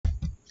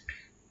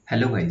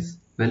Hello guys,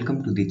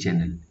 welcome to the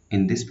channel.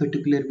 In this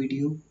particular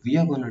video, we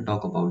are going to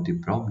talk about the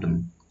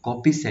problem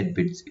copy set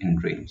bits in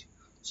range.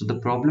 So the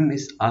problem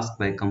is asked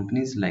by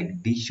companies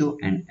like Disho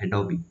and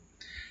Adobe.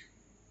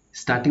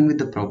 Starting with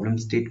the problem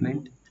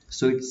statement,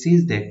 so it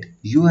says that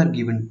you are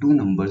given two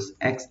numbers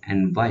x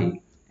and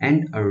y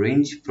and a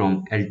range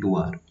from L to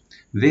R,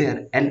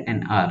 where L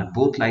and R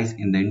both lies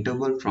in the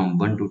interval from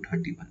 1 to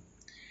 31.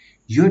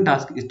 Your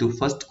task is to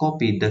first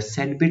copy the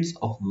set bits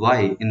of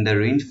y in the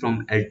range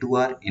from L to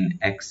R in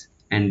x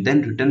and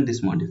then return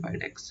this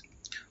modified x.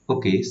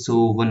 Okay,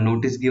 so one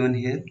note is given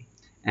here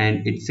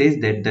and it says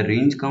that the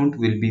range count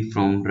will be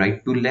from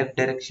right to left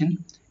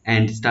direction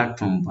and start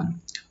from 1.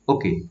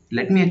 Okay,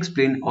 let me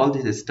explain all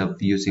this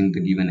stuff using the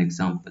given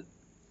example.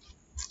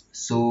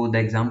 So the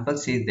example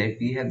says that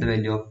we have the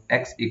value of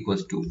x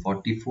equals to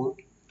 44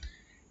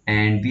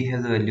 and we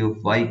have the value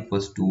of y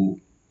equals to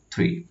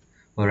 3.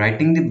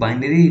 Writing the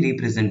binary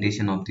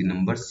representation of the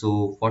number,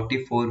 so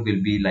 44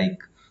 will be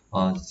like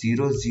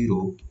 0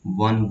 0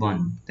 1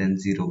 1 then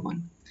 0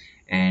 1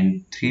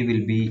 and 3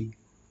 will be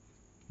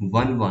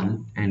 1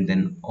 1 and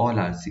then all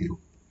are 0,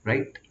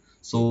 right?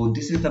 So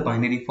this is the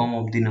binary form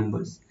of the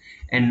numbers,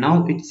 and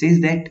now it says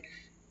that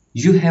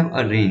you have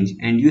a range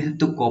and you have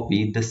to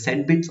copy the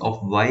set bits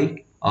of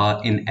y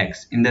in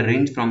x in the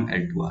range from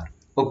L to R.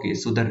 Okay,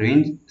 so the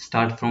range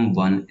starts from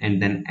 1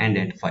 and then end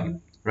at 5,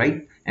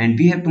 right? And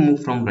we have to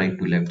move from right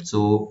to left.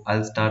 So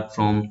I'll start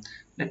from,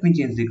 let me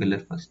change the color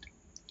first.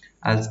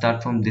 I'll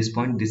start from this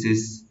point. This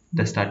is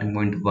the starting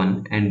point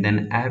 1 and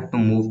then I have to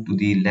move to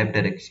the left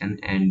direction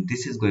and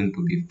this is going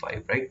to be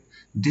 5, right?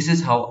 This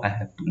is how I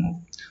have to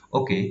move.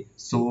 Okay,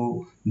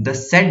 so the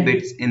set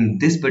bits in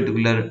this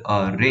particular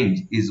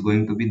range is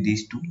going to be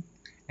these two,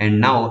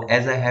 and now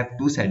as I have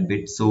two set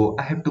bits, so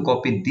I have to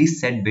copy these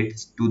set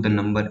bits to the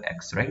number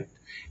x, right?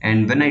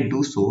 And when I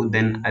do so,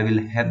 then I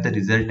will have the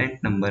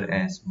resultant number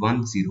as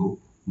 1 0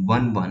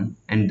 1 1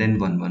 and then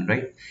 1 1,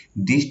 right?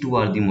 These two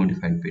are the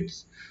modified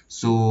bits.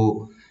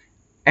 So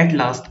at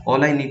last,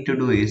 all I need to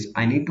do is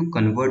I need to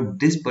convert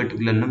this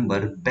particular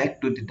number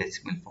back to the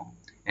decimal form,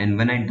 and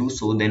when I do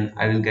so, then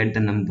I will get the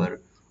number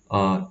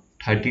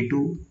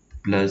 32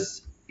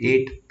 plus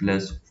 8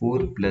 plus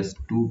 4 plus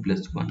 2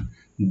 plus 1.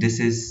 This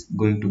is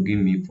going to give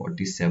me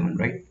 47,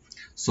 right?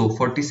 So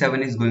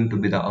 47 is going to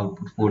be the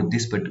output for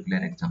this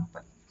particular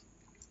example.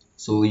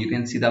 So you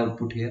can see the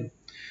output here.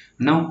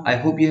 Now I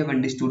hope you have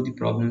understood the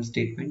problem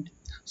statement.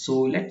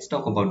 So let's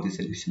talk about the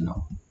solution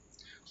now.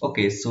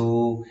 Okay,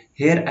 so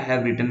here I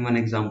have written one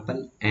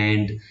example,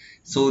 and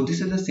so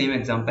this is the same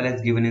example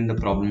as given in the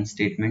problem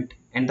statement,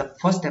 and the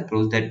first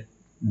approach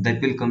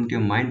that will come to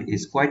your mind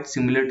is quite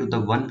similar to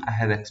the one I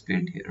have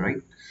explained here,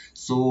 right?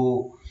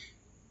 So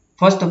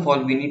first of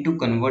all, we need to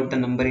convert the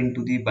number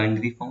into the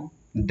binary form,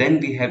 then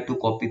we have to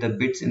copy the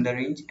bits in the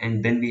range,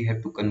 and then we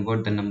have to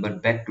convert the number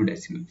back to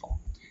decimal form.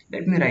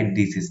 Let me write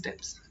these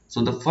steps.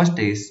 So the first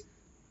is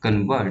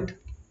convert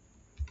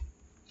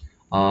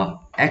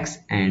x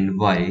and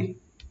y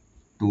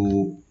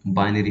to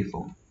binary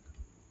form,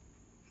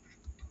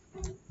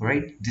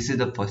 right? This is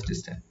the first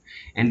step,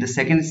 and the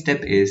second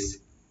step is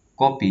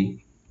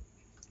copy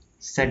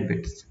set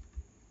bits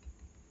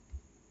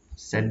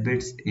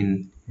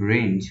in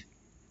range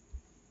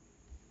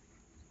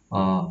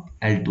L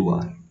to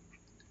R.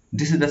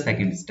 This is the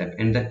second step,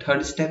 and the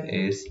third step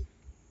is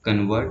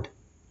convert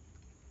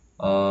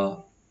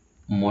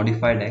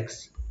modified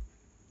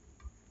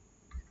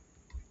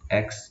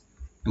x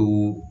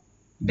to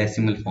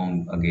decimal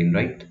form again,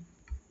 right?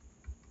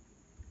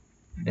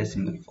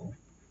 Decimal form.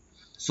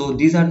 So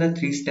these are the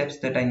three steps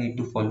that I need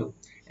to follow,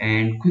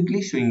 and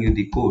quickly showing you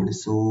the code.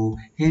 So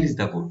here is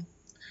the code.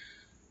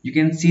 You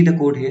can see the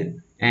code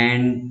here,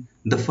 and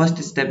the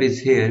first step is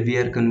here we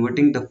are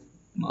converting the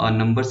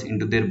numbers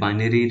into their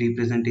binary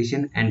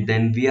representation, and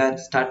then we are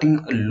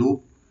starting a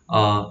loop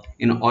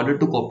in order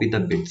to copy the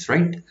bits,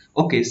 right?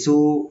 Okay,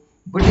 so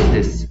what is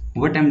this?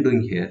 What I'm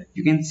doing here?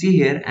 You can see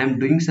here I'm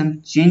doing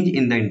some change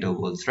in the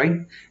intervals,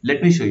 right?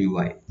 Let me show you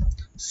why.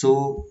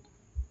 So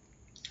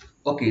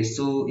okay,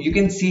 so you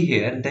can see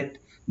here that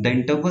the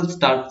intervals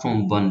start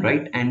from 1,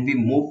 right? And we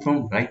move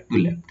from right to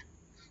left.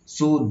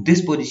 So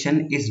this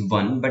position is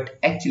 1, but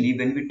actually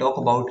when we talk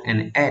about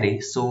an array,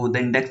 so the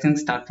indexing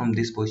start from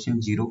this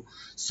position 0.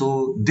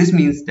 So this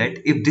means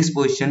that if this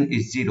position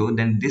is 0,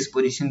 then this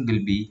position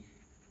will be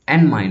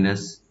n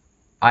minus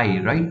I,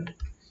 right?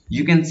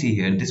 You can see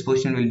here this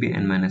position will be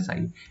n minus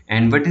I.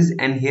 And what is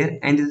n here?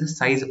 N is the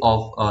size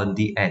of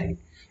the array.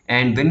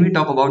 And when we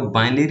talk about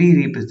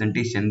binary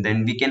representation,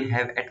 then we can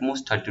have at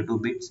most 32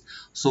 bits.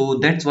 So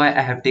that's why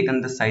I have taken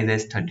the size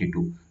as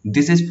 32.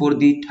 This is for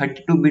the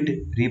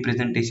 32-bit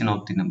representation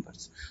of the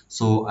numbers.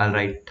 So I'll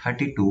write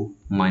 32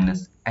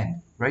 minus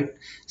n, right?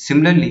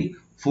 Similarly,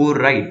 for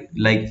right,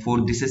 like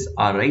for this is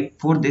r, right?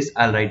 For this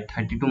I'll write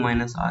 32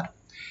 minus r.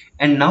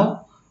 And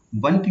now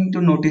one thing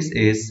to notice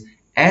is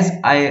as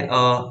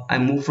I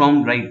move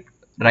from right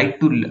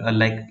to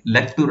like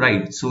left to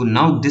right, so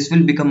now this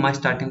will become my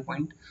starting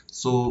point.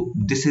 So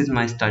this is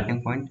my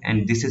starting point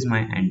and this is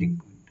my ending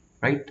point,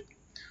 right?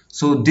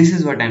 So this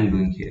is what I'm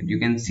doing here. You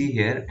can see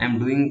here I'm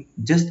doing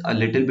just a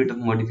little bit of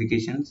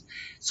modifications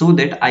so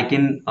that I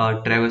can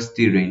traverse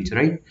the range,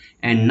 right?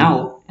 And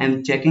now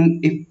I'm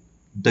checking if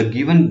the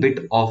given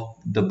bit of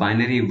the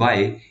binary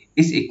y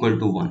is equal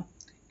to 1.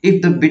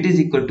 If the bit is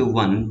equal to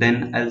 1,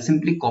 then I'll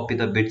simply copy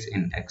the bits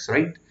in x,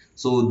 right?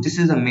 So this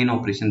is the main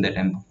operation that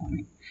I'm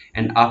performing.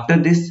 And after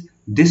this,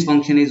 this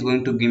function is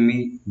going to give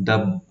me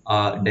the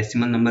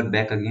decimal number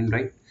back again,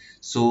 right?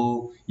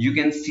 So you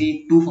can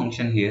see two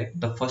functions here.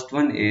 The first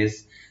one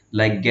is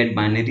like get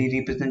binary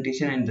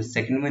representation, and the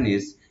second one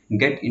is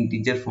get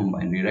integer from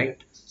binary,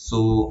 right?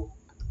 So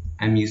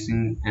I'm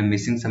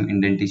missing some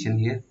indentation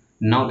here.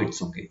 Now it's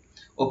okay.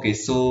 Okay,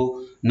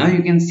 so now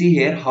you can see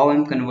here how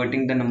I'm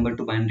converting the number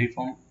to binary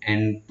form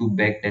and to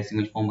back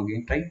decimal form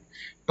again, right?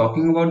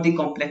 Talking about the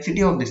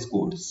complexity of this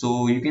code,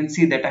 so you can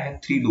see that I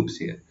have three loops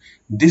here.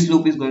 This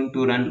loop is going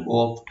to run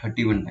O of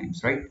 31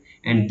 times, right?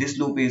 And this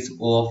loop is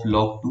O of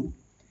log 2,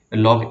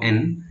 log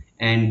n,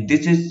 and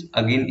this is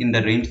again in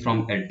the range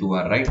from L to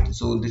R, right?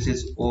 So this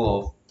is O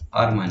of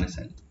R minus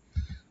L.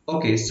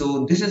 Okay,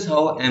 so this is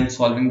how I'm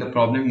solving the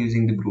problem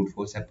using the brute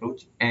force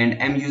approach, and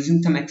I'm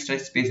using some extra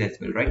space as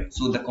well, right?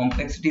 So the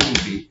complexity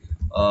will be,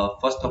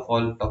 first of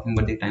all, talking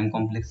about the time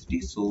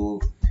complexity.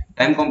 So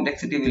time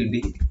complexity will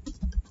be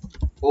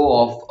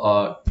O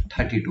of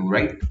 32,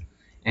 right?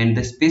 And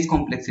the space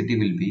complexity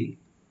will be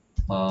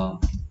uh,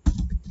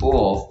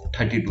 O of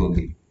 32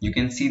 again. You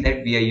can see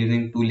that we are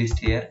using two lists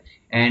here,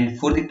 and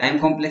for the time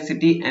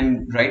complexity,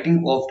 I'm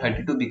writing O of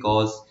 32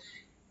 because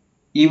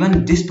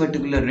even this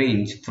particular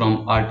range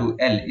from R to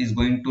L is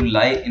going to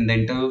lie in the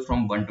interval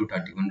from 1 to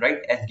 31, right,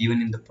 as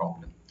given in the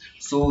problem.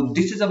 So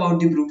this is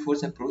about the brute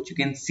force approach. You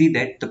can see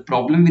that the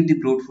problem with the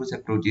brute force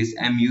approach is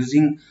I'm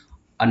using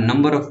a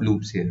number of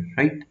loops here,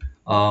 right,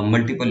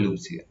 multiple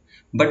loops here,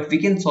 but we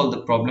can solve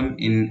the problem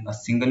in a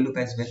single loop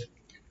as well.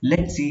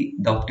 Let's see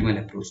the optimal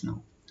approach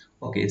now.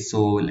 Okay,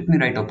 so let me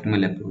write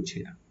optimal approach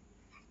here.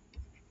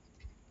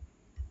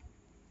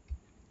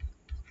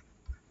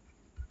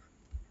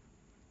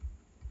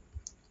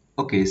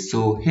 Okay,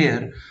 so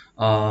here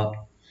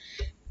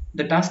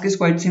the task is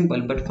quite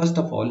simple, but first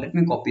of all, let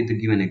me copy the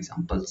given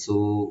example.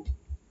 So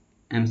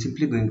I'm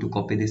simply going to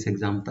copy this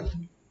example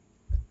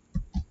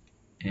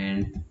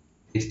and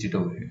paste it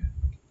over here.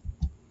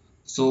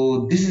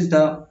 So this is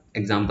the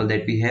example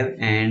that we have,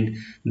 and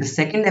the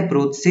second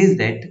approach says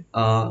that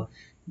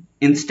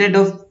instead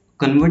of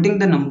converting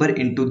the number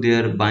into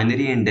their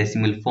binary and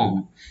decimal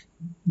form,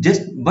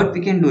 just what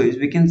we can do is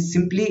we can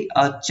simply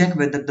check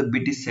whether the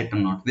bit is set or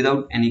not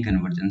without any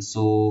conversion.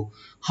 So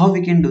how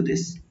we can do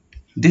this?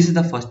 This is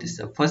the first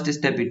step. First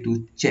step is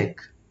to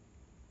check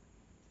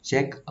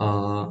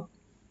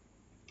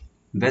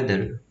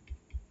whether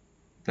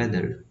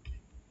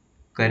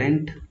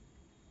current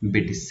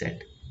bit is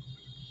set,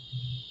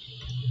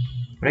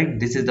 right?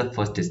 This is the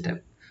first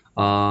step,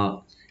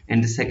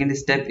 and the second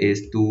step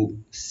is to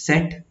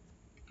set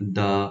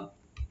the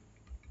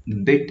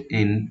bit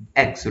in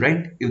X,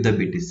 right? If the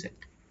bit is set,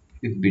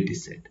 if bit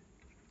is set.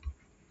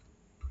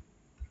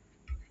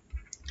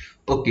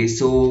 Okay,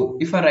 so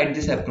if I write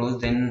this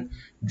approach, then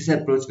this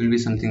approach will be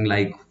something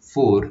like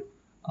 4,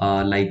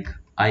 like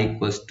I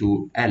equals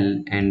to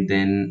L, and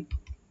then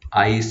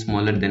I is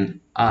smaller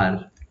than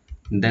R,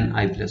 then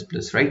I plus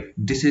plus, right?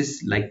 This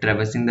is like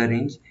traversing the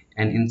range,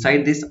 and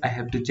inside this I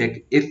have to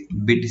check if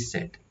bit is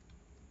set.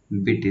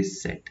 Bit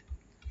is set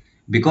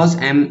because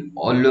I'm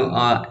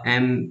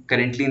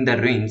currently in the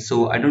range,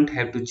 so I don't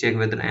have to check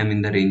whether I'm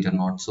in the range or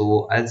not.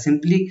 So I'll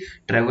simply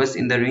traverse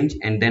in the range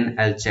and then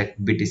I'll check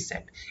bit is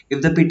set.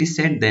 If the bit is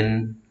set,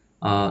 then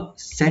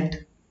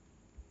set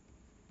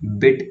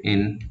bit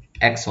in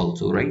X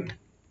also, right?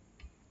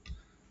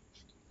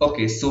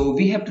 Okay, so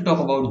we have to talk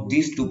about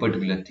these two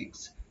particular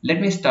things. Let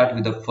me start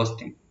with the first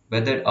thing,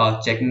 whether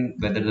checking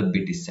whether the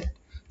bit is set.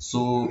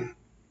 So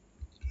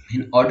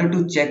in order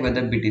to check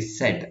whether bit is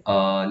set,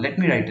 let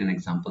me write an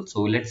example.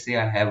 So let's say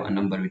I have a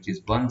number which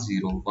is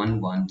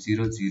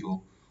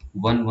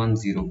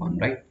 1011001101,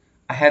 right?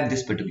 I have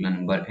this particular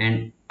number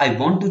and I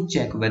want to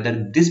check whether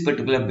this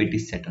particular bit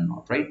is set or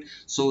not, right?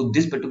 So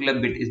this particular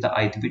bit is the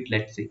ith bit,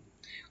 let's say.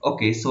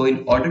 Okay, so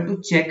in order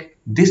to check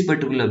this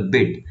particular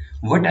bit,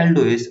 what I'll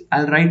do is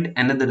I'll write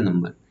another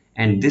number,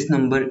 and this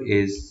number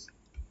is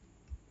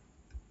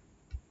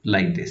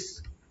like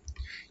this.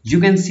 You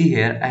can see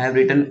here I have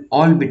written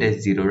all bit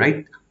as 0,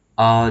 right?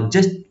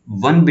 Just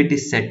one bit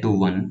is set to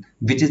 1,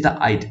 which is the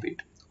ith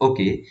bit.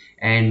 Okay,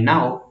 and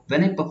now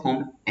when I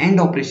perform AND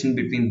operation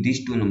between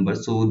these two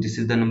numbers, so this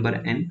is the number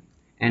n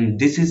and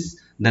this is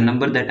the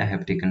number that I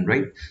have taken,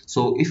 right?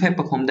 So if I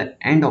perform the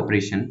AND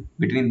operation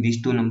between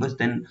these two numbers,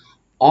 then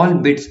all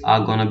bits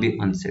are gonna be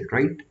unset,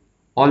 right?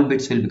 All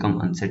bits will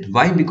become unset.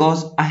 Why?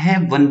 Because I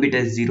have one bit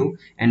as 0,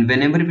 and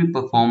whenever we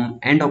perform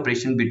AND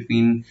operation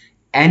between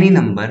any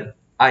number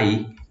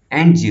I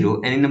and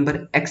 0, any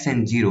number x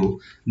and 0,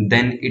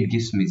 then it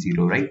gives me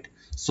 0, right?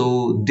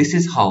 So this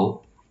is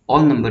how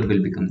all number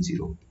will become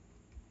 0.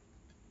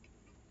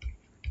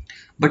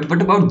 But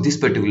what about this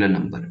particular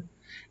number?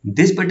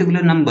 This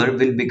particular number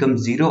will become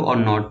 0 or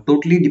not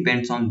totally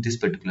depends on this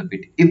particular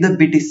bit. If the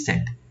bit is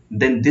set,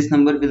 then this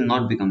number will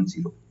not become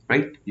 0,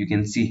 right? You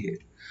can see here.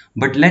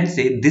 But let's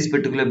say this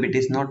particular bit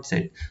is not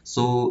set.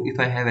 So if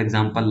I have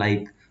example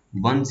like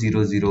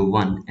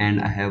 1001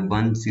 and I have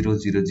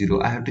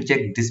 1000, I have to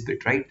check this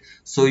bit, right?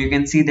 So you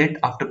can see that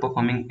after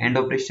performing AND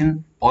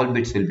operation, all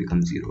bits will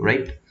become 0,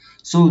 right?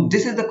 So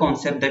this is the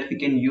concept that we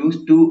can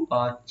use to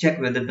check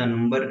whether the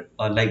number,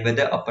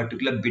 whether a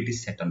particular bit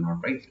is set or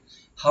not, right?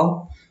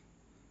 How?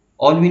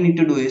 All we need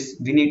to do is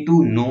we need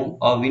to know,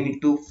 or we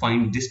need to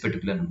find this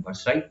particular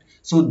numbers, right?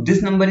 So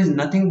this number is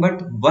nothing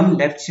but one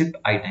left shift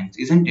I times,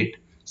 isn't it?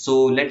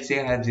 So let's say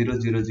I have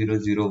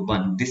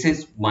 00001. This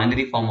is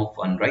binary form of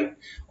 1, right?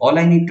 All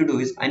I need to do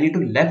is I need to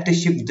left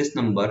shift this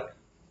number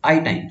I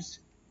times,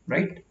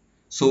 right?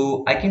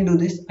 So I can do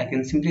this. I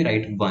can simply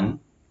write 1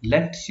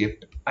 left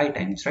shift I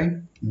times, right?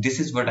 This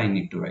is what I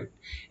need to write,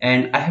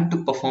 and I have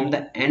to perform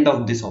the end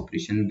of this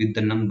operation with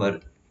the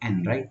number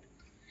n, right?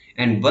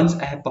 And once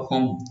I have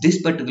performed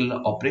this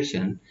particular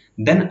operation,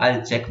 then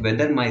I'll check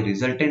whether my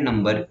resultant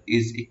number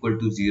is equal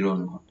to 0 or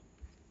not.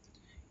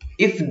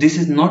 If this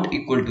is not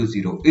equal to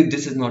 0, if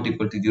this is not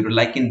equal to 0,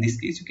 like in this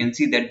case, you can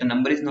see that the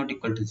number is not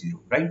equal to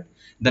 0, right?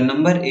 The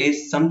number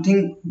is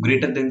something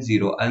greater than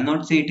 0. I'll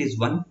not say it is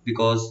 1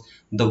 because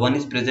the 1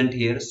 is present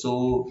here,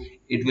 so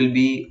it will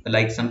be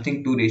like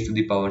something 2 raised to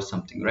the power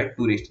something, right?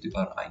 2 raised to the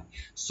power I.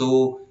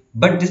 So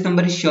but this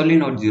number is surely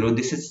not 0.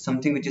 This is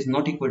something which is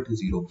not equal to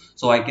 0,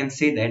 so I can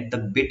say that the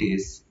bit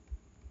is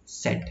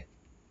set.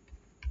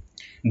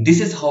 This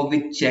is how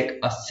we check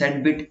a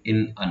set bit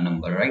in a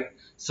number, right?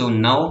 So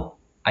now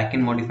I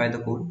can modify the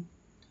code.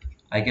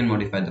 I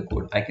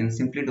can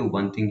simply do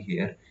one thing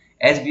here.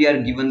 As we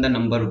are given the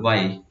number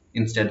y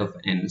instead of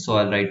n, so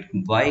I'll write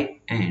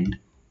y and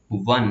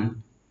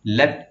 1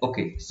 left.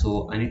 Okay,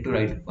 so I need to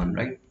write 1,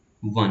 right?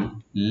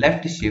 1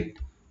 left shift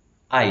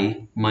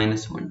I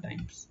minus 1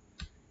 times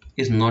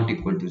is not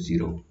equal to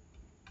 0.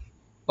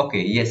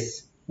 Okay,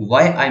 yes.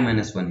 Why I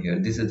minus 1 here?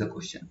 This is the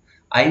question.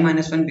 I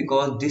minus 1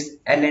 because this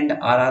L and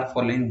R are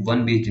following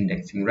 1 based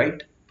indexing,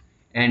 right?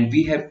 And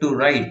we have to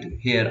write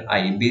here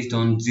I based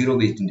on 0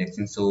 based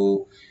indexing.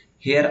 So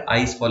here I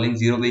is following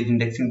 0 based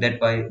indexing.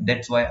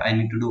 That's why I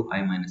need to do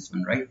I minus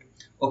 1, right?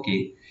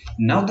 Okay.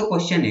 Now the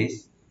question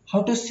is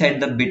how to set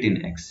the bit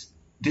in X.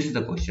 This is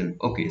the question.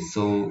 Okay,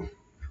 so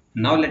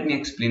now let me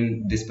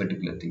explain this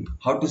particular thing.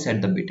 How to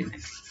set the bit in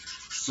X.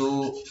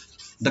 So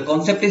the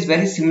concept is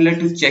very similar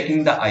to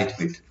checking the ith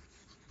bit.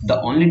 The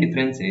only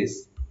difference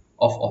is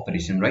of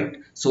operation, right?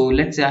 So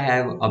let's say I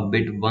have a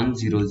bit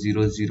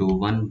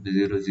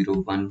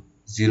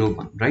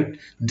 1000100101, right?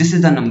 This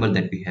is the number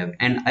that we have,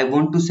 and I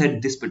want to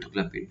set this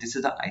particular bit. This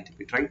is the ith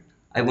bit, right?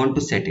 I want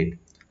to set it.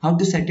 How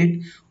to set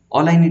it?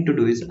 All I need to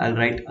do is I'll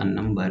write a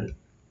number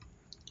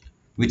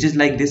which is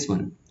like this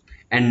one,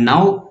 and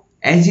now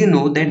as you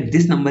know that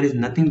this number is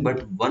nothing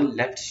but one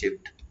left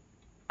shift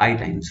I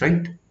times,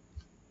 right?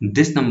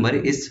 This number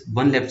is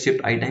one left shift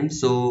I times.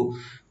 So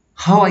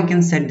how I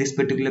can set this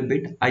particular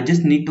bit? I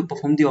just need to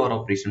perform the OR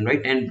operation,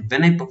 right? And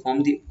when I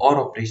perform the OR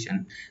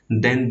operation,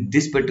 then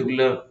this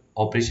particular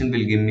operation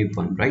will give me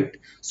 1, right?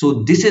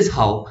 So this is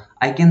how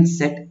I can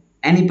set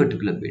any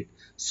particular bit.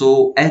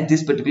 So as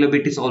this particular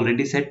bit is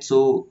already set,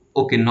 so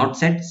okay, not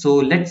set. So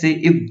let's say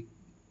if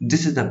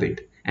this is the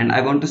bit and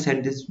I want to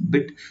set this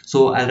bit,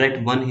 so I'll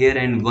write 1 here,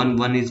 and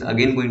 1 is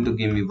again going to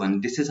give me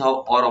 1. This is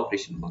how OR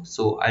operation works.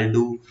 So I'll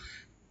do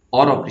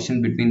OR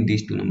operation between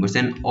these two numbers,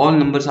 and all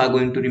numbers are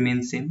going to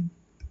remain same,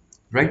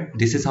 right?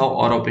 This is how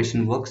OR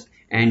operation works,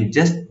 and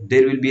just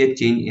there will be a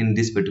change in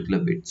this particular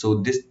bit,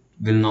 so this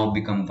will now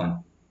become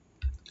 1.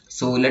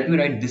 So let me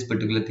write this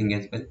particular thing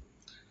as well.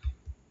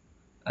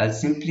 I'll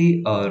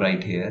simply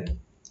write here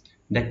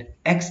that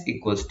x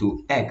equals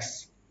to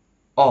x,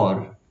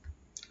 or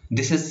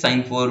this is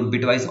sign for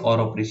bitwise OR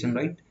operation,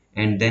 right?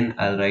 And then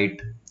I'll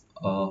write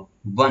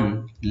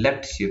 1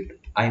 left shift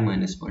I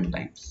minus 1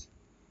 times.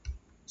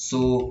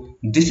 So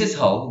this is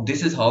how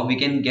we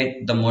can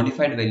get the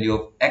modified value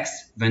of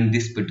x when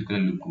this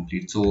particular loop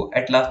completes. So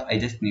at last I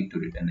just need to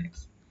return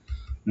x.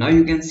 Now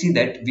you can see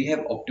that we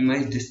have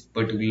optimized this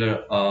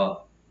particular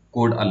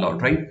code a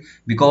lot, right?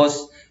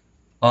 Because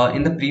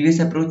in the previous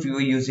approach we were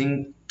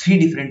using 3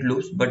 different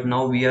loops, but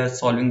now we are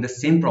solving the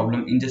same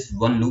problem in just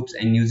 1 loops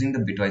and using the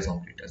bitwise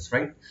operators,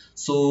 right?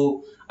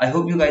 So I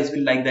hope you guys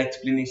will like the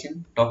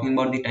explanation. Talking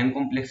about the time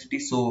complexity,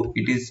 so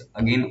it is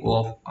again O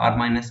of r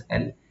minus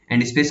l,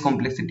 and space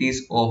complexity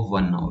is O of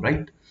 1 now,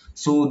 right?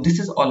 So this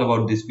is all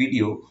about this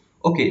video.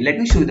 Okay, let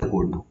me show you the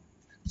code now.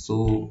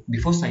 So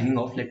before signing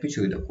off, let me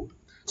show you the code.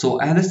 So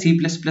I have the C++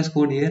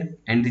 code here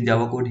and the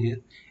Java code here,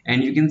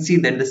 and you can see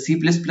that the C++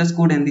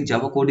 code and the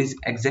Java code is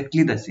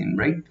exactly the same,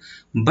 right?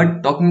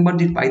 But talking about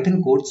the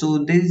Python code, so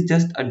there is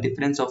just a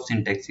difference of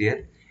syntax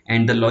here,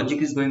 and the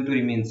logic is going to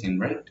remain same,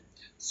 right?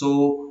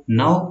 So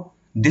now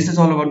this is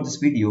all about this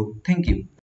video. Thank you.